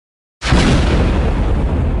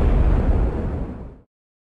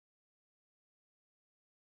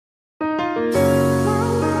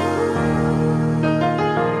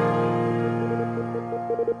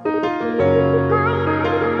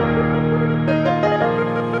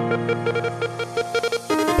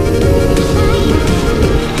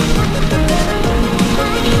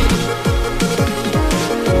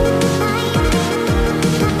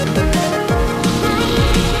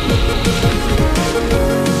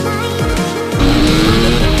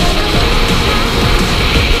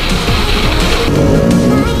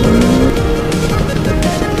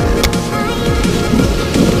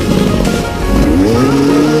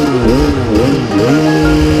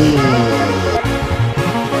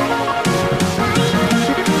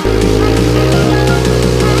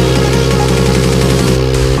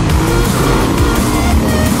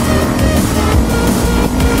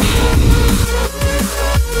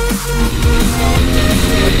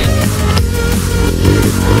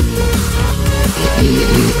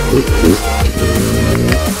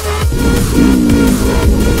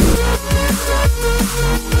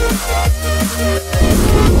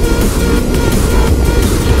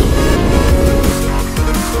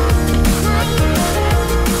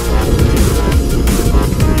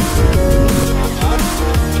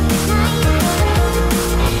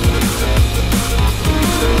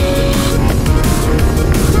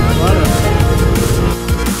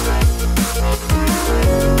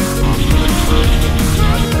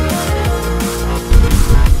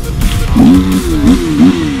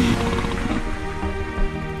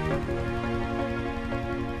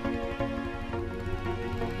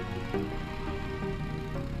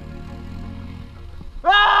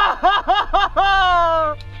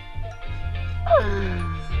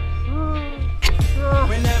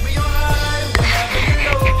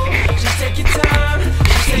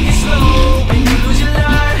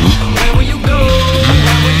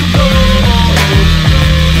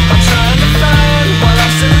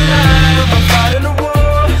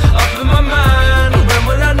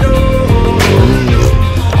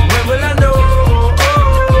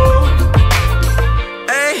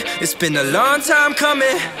been a long time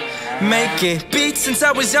coming, making beats since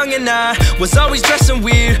I was young, and I was always dressing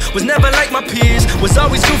weird, was never like my peers, was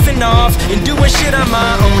always goofing off and doing shit on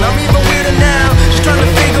my own. I'm even weirder now, just trying to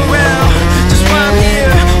figure out just why I'm here,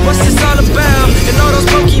 what's this all about? And all those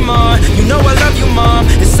Pokemon, you know I love you, Mom.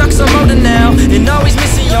 It sucks I'm older now and always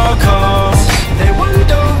missing your calls. They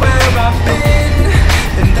wonder where I've been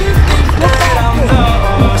and they think that I'm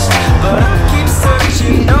lost, but I keep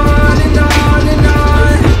searching on and on and on.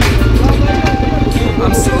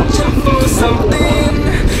 I'm searching for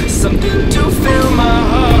something, something to fill my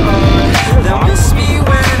heart. They'll miss me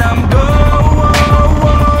when I'm gone.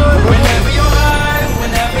 Whenever you're high,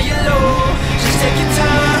 whenever you're low, just take your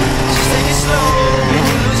time, just take it slow. When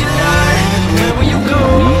you lose your life, where will you go?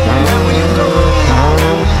 Where will you go?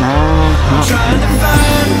 I'm trying to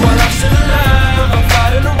find while I'm still alive. I'm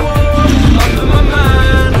fighting a war up in my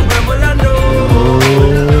mind. When will I know?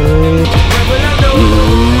 When will I know?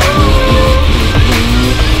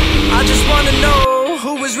 I just wanna know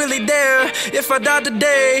who was really there. If I died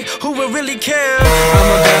today, who would really care? I'm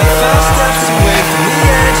about 5 steps away from the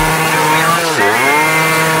edge.